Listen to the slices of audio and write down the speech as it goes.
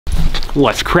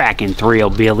What's cracking, Thrill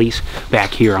Billies?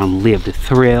 Back here on Live to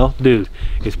Thrill. Dude,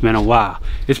 it's been a while.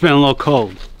 It's been a little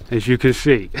cold, as you can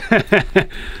see.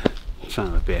 Son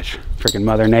of a bitch. Freaking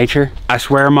Mother Nature. I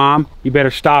swear, Mom, you better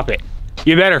stop it.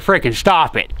 You better freaking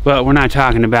stop it. But we're not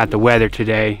talking about the weather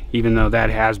today, even though that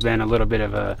has been a little bit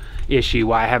of a issue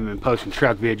why I haven't been posting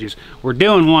truck videos. We're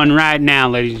doing one right now,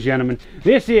 ladies and gentlemen.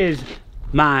 This is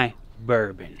my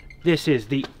bourbon. This is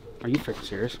the... Are you freaking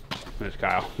serious? There's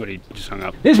Kyle, but he just hung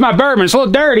up. This is my bourbon. It's a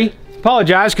little dirty.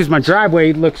 Apologize, because my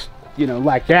driveway looks, you know,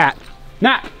 like that.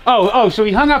 Not... Oh, so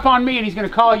he hung up on me and he's gonna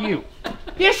call you.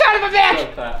 You son of a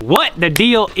bitch! What the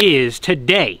deal is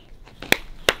today.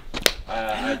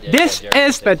 This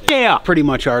is the deal. Pretty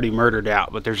much already murdered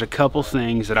out, but there's a couple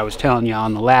things that I was telling you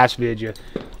on the last video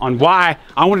on why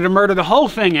I wanted to murder the whole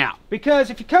thing out. Because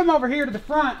if you come over here to the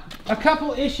front, a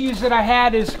couple issues that I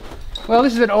had is, well,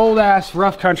 this is an old ass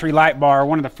rough country light bar,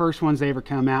 one of the first ones they ever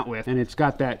come out with, and it's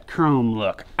got that chrome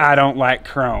look. I don't like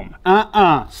chrome.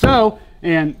 So,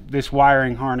 and this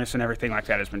wiring harness and everything like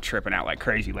that has been tripping out like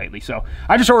crazy lately. So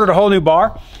I just ordered a whole new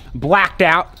bar, blacked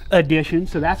out edition,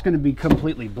 so that's gonna be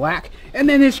completely black. And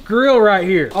then this grill right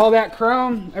here, all that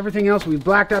chrome, everything else, we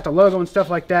blacked out the logo and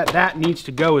stuff like that, that needs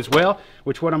to go as well,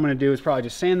 which what I'm gonna do is probably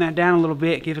just sand that down a little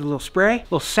bit, give it a little spray, a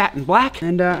little satin black,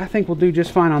 and I think we'll do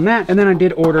just fine on that. And then I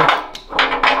did order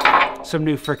some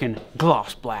new freaking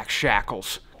gloss black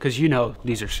shackles, because you know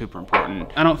these are super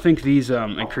important. I don't think these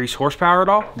increase horsepower at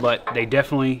all, but they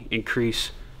definitely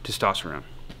increase testosterone,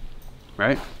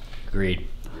 right? Agreed,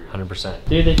 100%.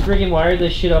 Dude, they freaking wired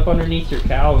this shit up underneath your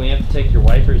cow, and we have to take your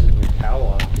wipers and your cow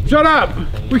off. Shut up!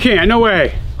 We can't, no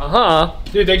way. Uh-huh.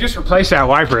 Dude, they just replaced that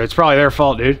wiper. It's probably their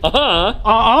fault, dude. Uh-huh.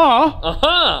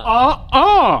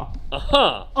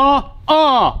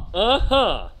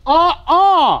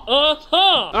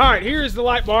 All right, here's the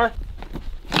light bar.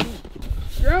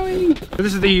 Growing.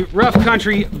 This is the Rough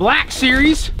Country Black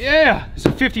Series. Yeah, it's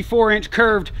a 54-inch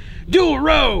curved dual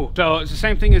row. So it's the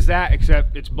same thing as that,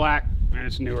 except it's black and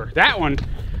it's newer. That one,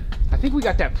 I think we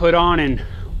got that put on in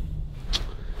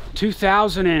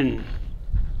 2000 and...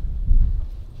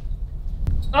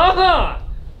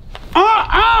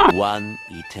 One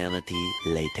eternity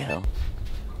later.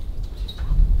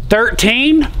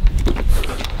 13.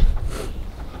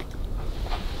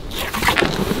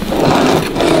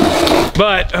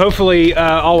 But hopefully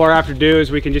all we'll have to do is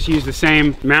we can just use the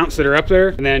same mounts that are up there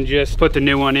and then just put the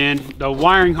new one in. The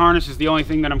wiring harness is the only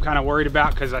thing that I'm kind of worried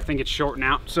about because I think it's shorting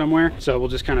out somewhere. So we'll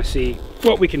just kind of see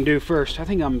what we can do first. I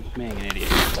think I'm being an idiot.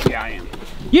 Yeah, I am.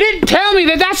 You didn't tell me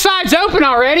that that side's open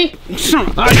already.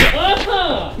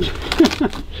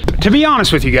 To be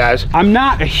honest with you guys, I'm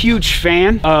not a huge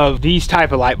fan of these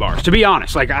type of light bars. To be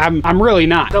honest, like I'm really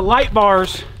not. The light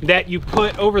bars that you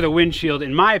put over the windshield,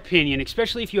 in my opinion,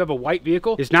 especially if you have a white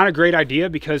vehicle, is not a great idea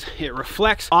because it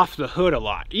reflects off the hood a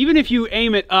lot. Even if you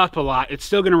aim it up a lot, it's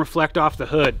still gonna reflect off the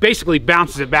hood, basically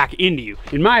bounces it back into you.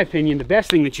 In my opinion, the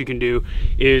best thing that you can do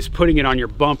is putting it on your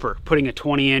bumper, putting a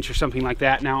 20-inch or something like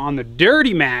that. Now on the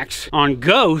Dirty Max, on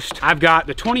Ghost, I've got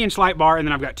the 20-inch light bar and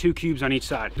then I've got 2 cubes on each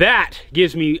side. That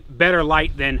gives me better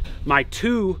light than my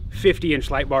 2 50-inch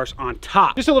light bars on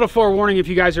top. Just a little forewarning, if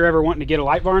you guys are ever wanting to get a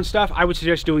light bar and stuff, I would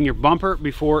suggest doing your bumper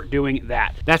before doing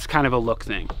that. That's kind of a look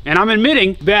thing. And I'm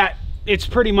admitting that it's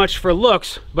pretty much for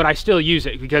looks, but I still use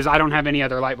it because I don't have any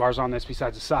other light bars on this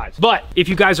besides the sides. But if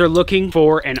you guys are looking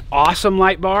for an awesome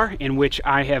light bar, in which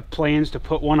I have plans to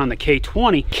put one on the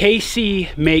K20,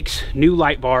 KC makes new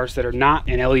light bars that are not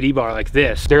an LED bar like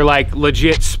this. They're like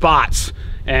legit spots.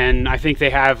 And I think they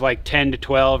have like 10 to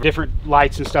 12 different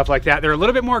lights and stuff like that. They're a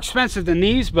little bit more expensive than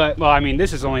these, but well, I mean,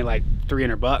 this is only like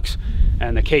 300 bucks.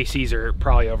 And the KCs are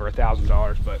probably over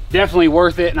 $1,000, but definitely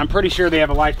worth it. And I'm pretty sure they have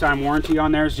a lifetime warranty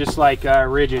on theirs, just like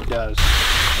Rigid does.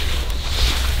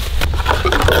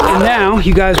 And now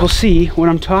you guys will see what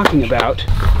I'm talking about.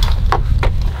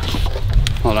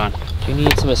 Hold on. Do you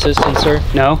need some assistance, sir?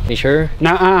 No. You sure?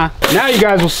 Nuh-uh. Now you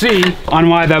guys will see on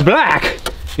why the black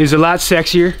is a lot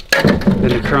sexier than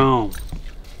the chrome.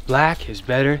 Black is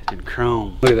better than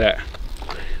chrome. Look at that.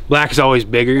 Black is always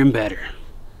bigger and better.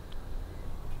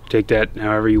 Take that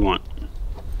however you want.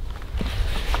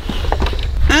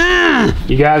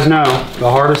 You guys know the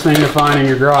hardest thing to find in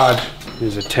your garage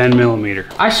is a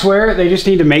 10mm. I swear they just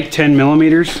need to make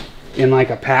 10mm in like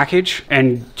a package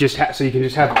and just so you can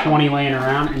just have 20 laying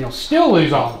around and you'll still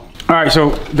lose all of them. All right, so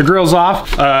the grill's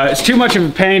off. It's too much of a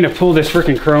pain to pull this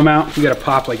freaking chrome out. You gotta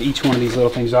pop like each one of these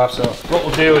little things off. So what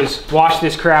we'll do is wash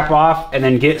this crap off and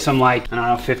then get some like, I don't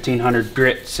know, 1500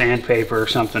 grit sandpaper or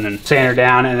something and sand her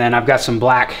down. And then I've got some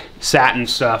black satin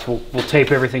stuff. We'll tape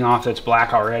everything off that's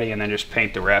black already and then just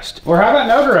paint the rest. Or how about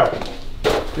no grill?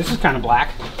 This is kind of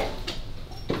black.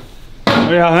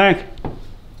 do y'all think?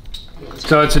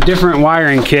 So it's a different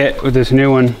wiring kit with this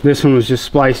new one. This one was just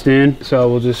spliced in, so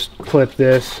we'll just clip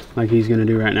this like he's gonna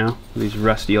do right now. These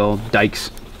rusty old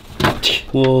dikes.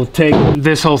 We'll take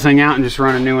this whole thing out and just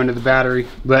run a new one to the battery.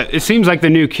 But it seems like the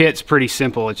new kit's pretty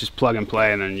simple. It's just plug and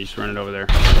play and then you just run it over there.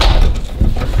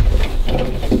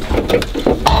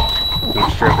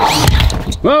 Don't strip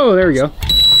it. Whoa, there we go.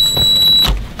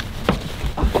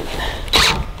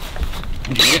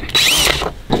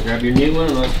 Grab your new one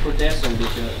and let's put that some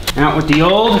bitch up. Out with the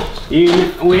old,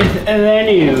 in with the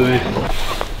new.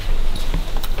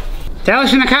 Tell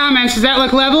us in the comments, does that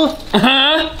look level?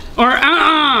 Uh-huh. Or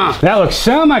uh-uh? That looks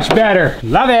so much better.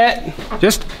 Love it.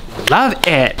 Just love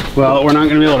it. Well, we're not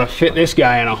gonna be able to fit this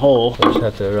guy in a hole. We'll just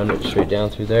have to run it straight down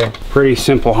through there. Pretty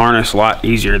simple harness, a lot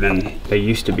easier than they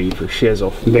used to be for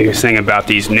shizzle. The biggest thing about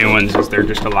these new ones is they're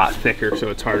just a lot thicker, so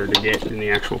it's harder to get in the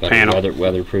actual panel.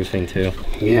 Weatherproofing too.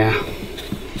 Yeah.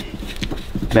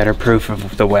 Better proof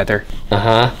of the weather.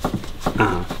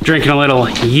 Drinking a little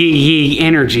yee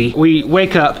energy. We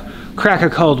wake up, crack a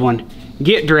cold one,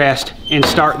 get dressed, and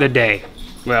start the day.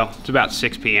 Well, it's about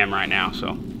 6 p.m. right now,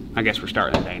 so I guess we're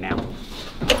starting the day now.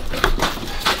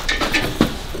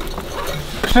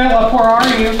 Philip, where are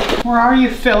you? Where are you,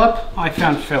 Philip? Oh, I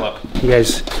found Philip. You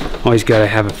guys always gotta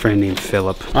have a friend named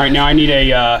Philip. All right, now I need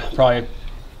a, probably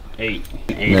 8.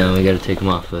 No, we gotta take them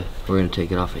off. We're gonna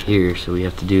take it off of here, so we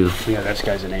have to do... Yeah, that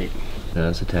guy's an 8. No,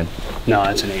 that's a 10. No,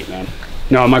 that's an 8, man.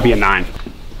 No, it might be a 9.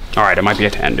 All right, it might be a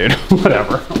 10, dude.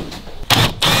 Whatever.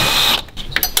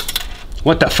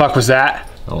 What the fuck was that?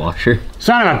 A washer.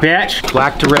 Son of a bitch.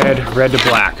 Black to red, red to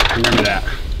black. Remember that.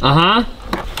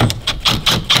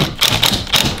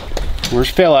 Where's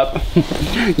Philip?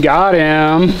 Got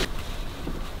him.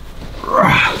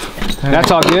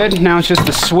 That's all good. Now it's just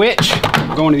the switch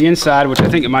going to the inside, which I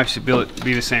think it might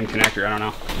be the same connector. I don't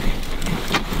know.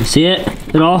 You see it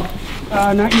at all?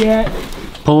 Not yet.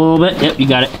 Pull a little bit. Yep, you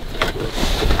got it.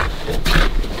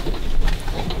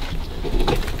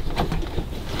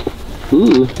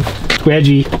 Ooh.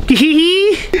 Wedgie.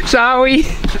 Sorry.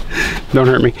 Don't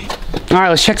hurt me. All right,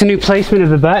 let's check the new placement of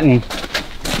the button.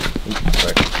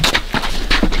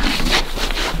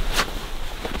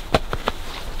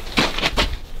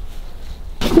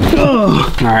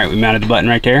 Oh. All right, we mounted the button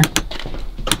right there.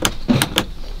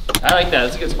 I like that.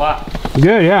 It's a good spot.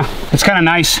 Good, yeah. It's kind of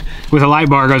nice with a light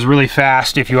bar. It goes really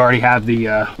fast if you already have the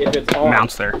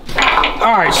mounts there.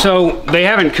 All right, so they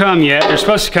haven't come yet. They're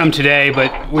supposed to come today,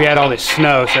 but we had all this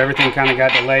snow, so everything kind of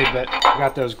got delayed. But I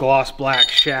got those gloss black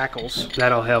shackles.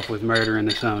 That'll help with murdering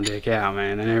the son dick out,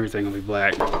 man, and everything will be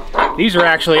black. These are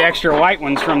actually extra white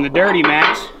ones from the Dirty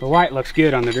Max. The white looks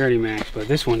good on the Dirty Max, but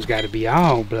this one's got to be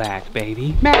all black,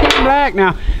 baby. Back in black.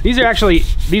 Now, these are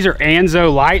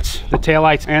Anzo lights, the tail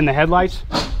lights and the headlights.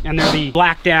 And they're the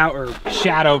blacked out or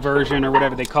shadow version or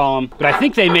whatever they call them. But I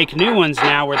think they make new ones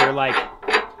now where they're like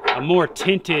a more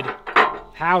tinted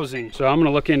housing. So I'm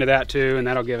gonna look into that too, and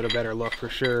that'll give it a better look for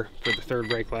sure for the third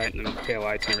brake light and the tail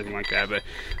lights and everything like that. But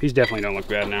these definitely don't look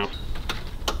bad now.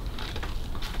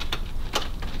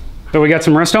 So we got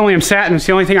some Rust-Oleum satin. It's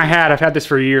the only thing I had. I've had this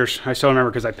for years. I still remember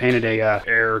because I painted a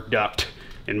air duct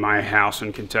in my house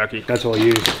in Kentucky. That's what I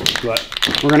used. But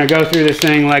we're gonna go through this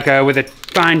thing like with a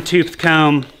fine toothed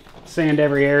comb, sand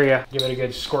every area, give it a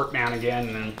good squirt down again,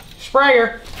 and then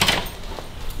sprayer.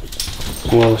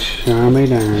 Well, sure me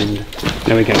darned.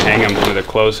 Then we can hang them with a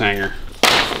clothes hanger.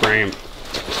 Spray them.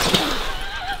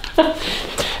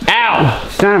 Ow!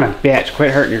 Son of a bitch,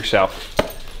 quit hurting yourself.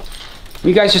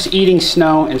 You guys just eating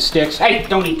snow and sticks? Hey,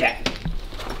 don't eat that.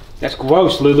 That's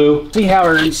gross, Lulu. See how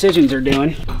her incisions are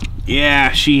doing.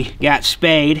 Yeah, she got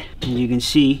spayed. As you can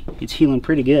see, it's healing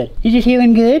pretty good. Is it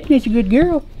healing good? It's a good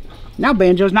girl. Now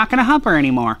Banjo's not gonna hump her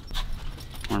anymore.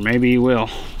 Or maybe he will.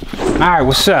 All right,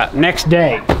 what's up? Next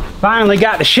day. Finally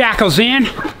got the shackles in.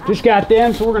 Just got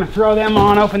them, so we're gonna throw them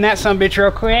on. Open that sumbitch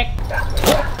real quick.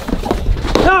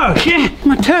 Oh shit,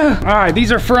 my toe. All right,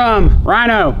 these are from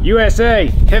Rhino, USA.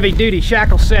 Heavy duty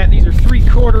shackle set. These are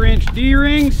 3/4 inch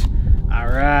D-rings. All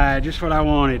right, just what I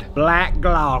wanted. Black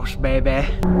gloss, baby.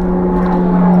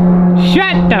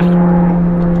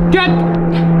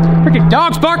 Freaking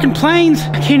dogs barking planes.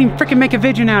 I can't even freaking make a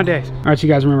video nowadays. All right, so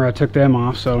you guys remember I took them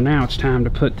off, so now it's time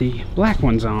to put the black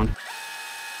ones on.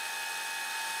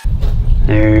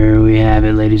 There we have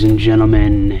it, ladies and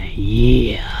gentlemen.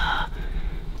 Yeah.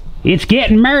 It's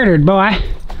getting murdered, boy.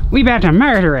 We about to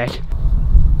murder it.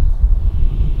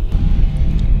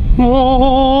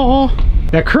 Oh.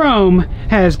 The chrome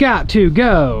has got to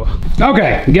go.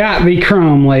 Okay, got the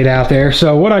chrome laid out there.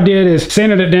 So what I did is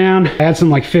sanded it down. I had some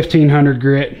like 1500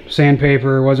 grit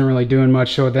sandpaper. Wasn't really doing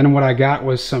much. So then what I got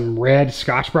was some red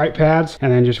Scotch-Brite pads and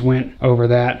then just went over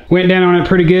that. Went down on it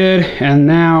pretty good. And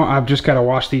now I've just got to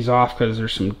wash these off because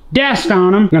there's some dust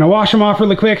on them. I'm gonna wash them off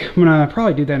really quick. I'm gonna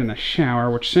probably do that in the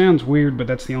shower, which sounds weird, but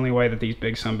that's the only way that these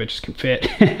big sumbitches can fit.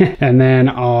 And then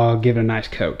I'll give it a nice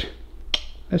coat.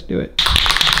 Let's do it.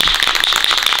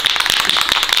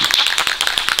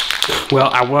 Well,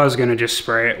 I was gonna just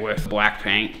spray it with black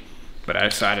paint, but I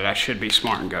decided I should be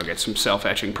smart and go get some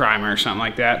self-etching primer or something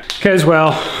like that. Because, well,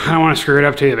 I don't want to screw it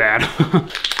up too bad.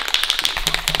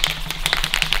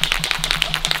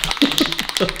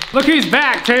 Look who's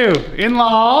back, too. In-law.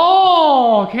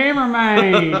 Oh,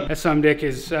 cameraman. That some dick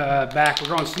is back. We're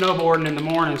going snowboarding in the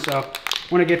morning, so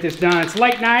I want to get this done. It's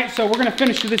late night, so we're going to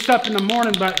finish this up in the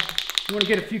morning, but I want to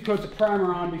get a few coats of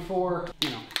primer on before, you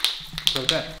know, go to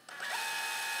bed.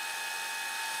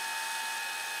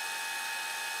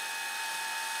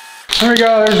 There we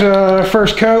go, there's a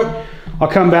first coat. I'll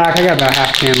come back, I got about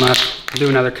half a can left. I'll do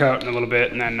another coat in a little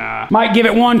bit and then might give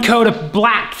it one coat of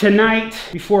black tonight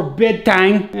before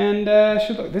bedtime. And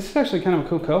should look, this is actually kind of a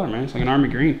cool color, man. It's like an army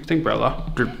green. Think,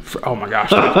 Brella. Oh my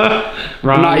gosh.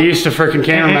 I'm not used to freaking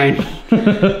cameraman.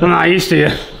 I'm not used to you.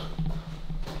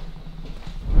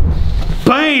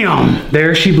 Bam!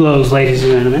 There she blows, ladies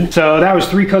and gentlemen. So that was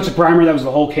 3 coats of primer. That was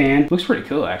the whole can. Looks pretty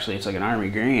cool, actually. It's like an army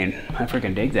green. I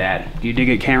freaking dig that. Do you dig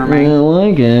it, cameraman? I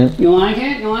like it. You like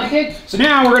it? You like it? So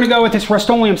now we're gonna go with this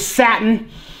Rust-Oleum satin.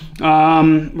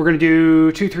 We're gonna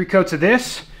do 2-3 coats of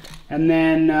this. And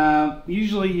then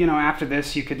usually, you know, after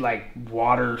this, you could like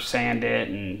wet sand it,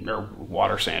 and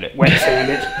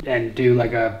do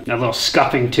like a little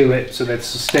scuffing to it so that's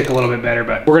stick a little bit better.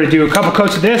 But we're gonna do a couple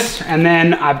coats of this, and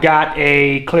then I've got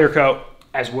a clear coat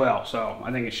as well. So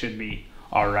I think it should be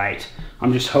all right.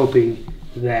 I'm just hoping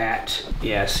that,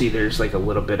 yeah, see, there's like a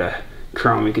little bit of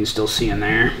chrome you can still see in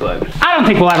there, but I don't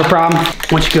think we'll have a problem.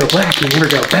 Once you go black, you never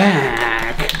go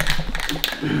back.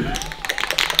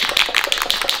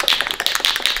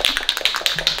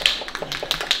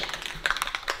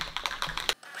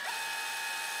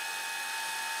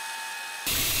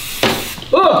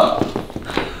 Oh!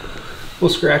 We'll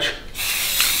scratch.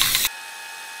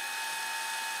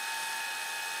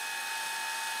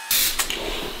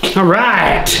 All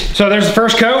right, so there's the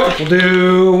first coat. We'll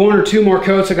do 1 or 2 more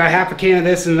coats. I got half a can of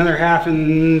this and another half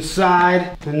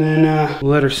inside. And then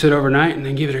we'll let her sit overnight and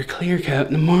then give it her clear coat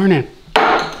in the morning.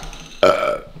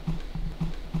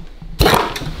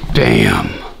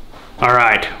 Bam. All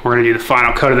right, we're gonna do the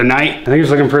final coat of the night. I think it's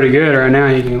looking pretty good right now.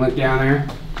 You can look down there.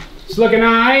 It's looking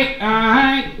all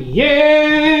right,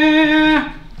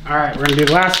 yeah. All right, we're gonna do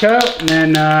the last coat and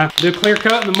then do a clear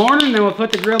coat in the morning, and then we'll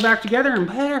put the grill back together and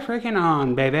put her freaking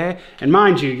on, baby. And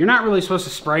mind you, you're not really supposed to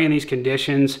spray in these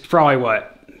conditions. It's probably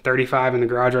what, 35 in the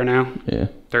garage right now? Yeah.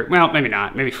 30, well, maybe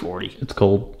not, maybe 40. It's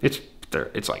cold. It's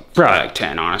like probably like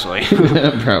 10, honestly.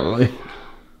 Probably.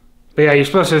 But yeah, you're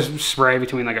supposed to spray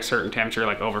between like a certain temperature,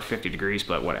 like over 50 degrees,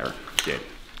 but whatever. Dude,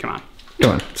 come on.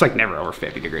 Come on. It's like never over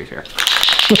 50 degrees here.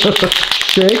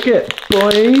 Shake it,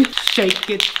 boy. Shake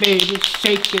it, baby,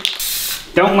 shake it.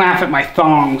 Don't laugh at my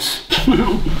thongs.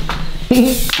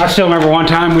 I still remember one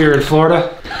time we were in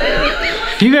Florida.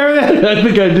 You remember that? I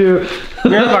think I do. We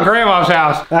were at my grandma's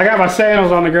house. I got my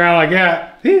sandals on the ground like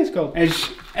that. It's cold.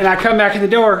 And I come back in the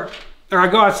door, or I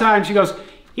go outside and she goes,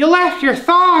 "You left your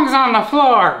thongs on the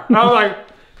floor." And I was like,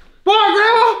 "What,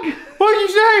 Grandma? What did you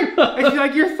say?" And she's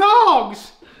like, "Your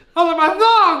thongs." I was like, "My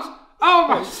thongs? Oh,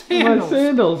 my sandals." My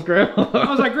sandals, Grandma.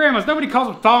 I was like, "Grandma's, nobody calls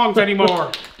them thongs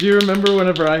anymore." Do you remember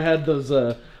whenever I had those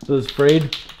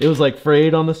frayed? It was like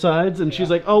frayed on the sides, and she's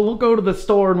like, "Oh, we'll go to the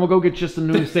store and we'll go get you some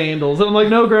new sandals." And I'm like,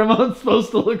 "No, Grandma, it's supposed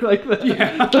to look like that."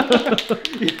 Yeah.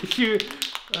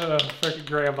 Freaking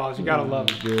grandmas, you gotta love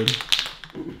it. Good.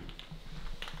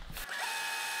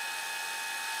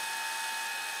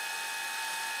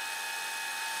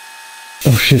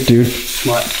 Oh shit, dude.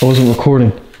 What? I wasn't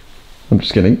recording. I'm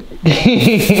just kidding.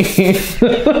 Just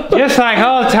like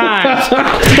all times.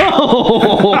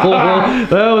 Oh,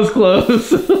 that was close.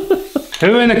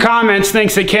 Who in the comments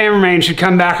thinks that cameraman should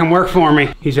come back and work for me?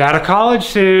 He's out of college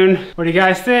soon. What do you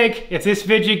guys think? If this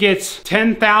video gets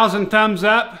 10,000 thumbs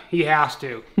up, he has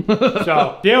to.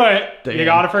 So do it. Damn. You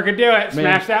gotta freaking do it. Man.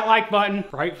 Smash that like button.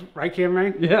 Right,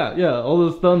 cameraman? Yeah, all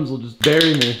those thumbs will just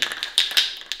bury me.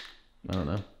 I don't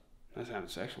know. That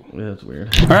sounded sexual. Yeah, that's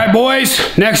weird. All right,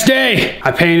 boys, next day.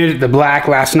 I painted the black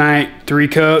last night, 3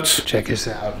 coats. Check this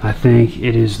out. I think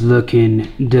it is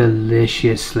looking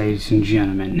delicious, ladies and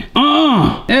gentlemen.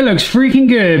 Oh, it looks freaking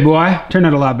good, boy. Turned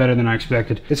out a lot better than I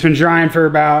expected. It's been drying for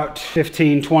about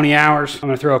 15, 20 hours. I'm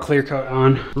gonna throw a clear coat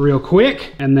on real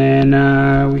quick, and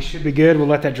then we should be good. We'll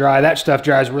let that dry. That stuff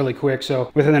dries really quick, so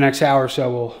within the next hour or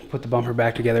so, we'll put the bumper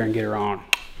back together and get her on.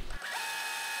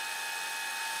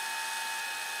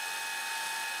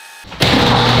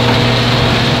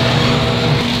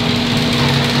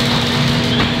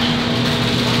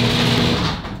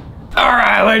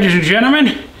 Ladies and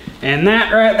gentlemen, and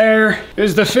that right there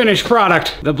is the finished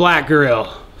product, the black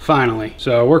grill, finally.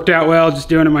 So it worked out well, just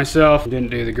doing it myself.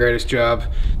 Didn't do the greatest job.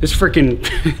 This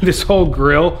freaking, this whole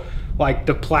grill, like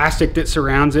the plastic that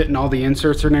surrounds it and all the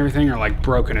inserts and everything are like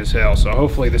broken as hell. So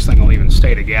hopefully this thing will even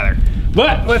stay together.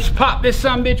 But let's pop this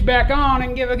sumbitch back on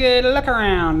and give a good look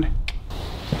around.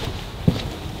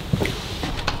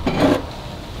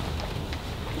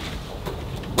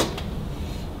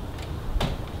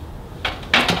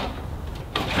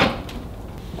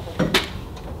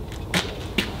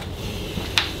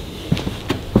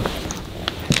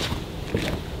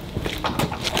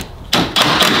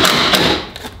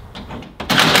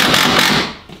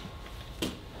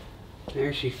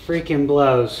 There she freaking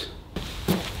blows.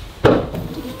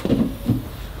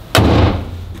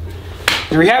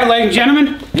 There we have it, ladies and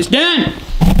gentlemen. It's done.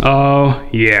 Oh,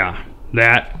 yeah.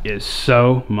 That is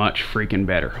so much freaking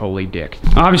better. Holy dick.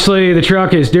 Obviously, the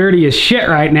truck is dirty as shit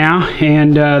right now,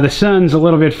 and the sun's a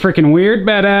little bit freaking weird,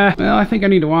 but, well, I think I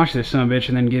need to wash this sumbitch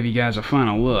and then give you guys a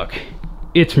final look.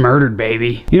 It's murdered,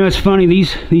 baby. You know, it's funny,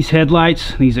 these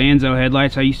headlights, these Anzo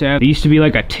headlights I used to have, they used to be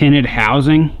like a tinted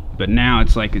housing, but now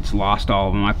it's like it's lost all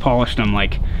of them. I polished them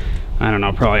like, I don't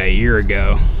know, probably a year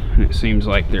ago, and it seems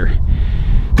like they're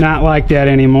not like that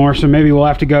anymore, so maybe we'll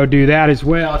have to go do that as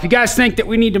well. If you guys think that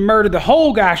we need to murder the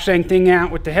whole gosh dang thing out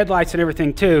with the headlights and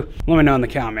everything too, let me know in the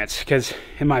comments, because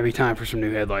it might be time for some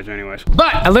new headlights anyways.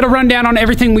 But a little rundown on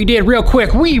everything we did real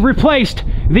quick. We replaced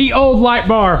the old light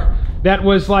bar that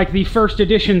was like the first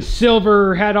edition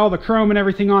silver, had all the chrome and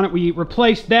everything on it. We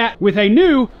replaced that with a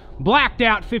new blacked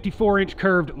out 54-inch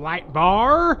curved light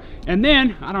bar. And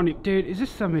then, I don't even, dude, is this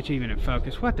so much even in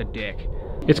focus? What the dick?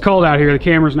 It's cold out here, the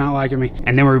camera's not liking me.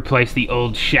 And then we replaced the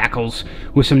old shackles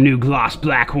with some new gloss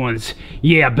black ones.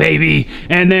 Yeah, baby.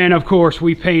 And then, of course,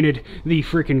 we painted the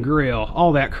freaking grill.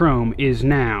 All that chrome is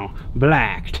now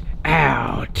blacked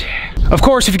out. Of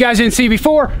course, if you guys didn't see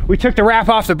before, we took the wrap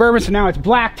off the bourbon, so now it's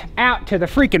blacked out to the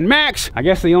freaking max. I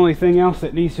guess the only thing else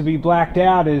that needs to be blacked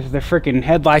out is the freaking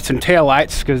headlights and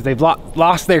taillights, because they've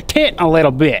lost their tint a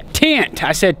little bit. Tint,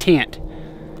 I said tint.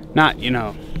 Not, you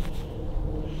know.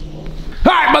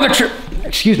 All right,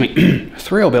 excuse me,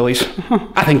 Thrillbillies.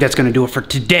 I think that's gonna do it for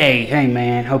today. Hey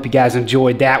man, hope you guys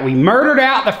enjoyed that. We murdered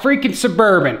out the freaking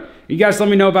Suburban. You guys let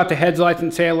me know about the headlights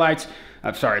and taillights.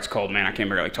 I'm sorry, it's cold, man. I can't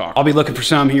barely talk. I'll be looking for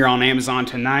some here on Amazon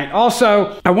tonight.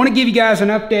 Also, I want to give you guys an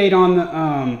update on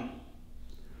the,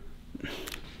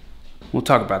 we'll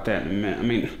talk about that in a minute. I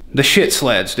mean, the shit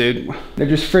sleds, dude. They're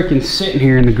just freaking sitting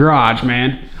here in the garage,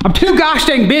 man. I'm too gosh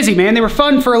dang busy, man. They were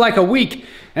fun for like a week,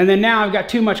 and then now I've got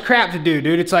too much crap to do,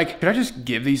 dude. It's like, could I just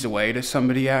give these away to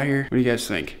somebody out here? What do you guys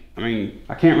think? I mean,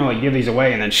 I can't really give these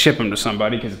away and then ship them to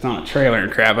somebody because it's on a trailer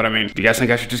and crap, but I mean, do you guys think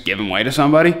I should just give them away to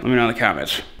somebody? Let me know in the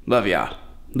comments. Love y'all.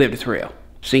 Live the thrill.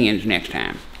 See you next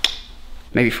time.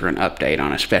 Maybe for an update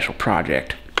on a special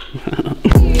project.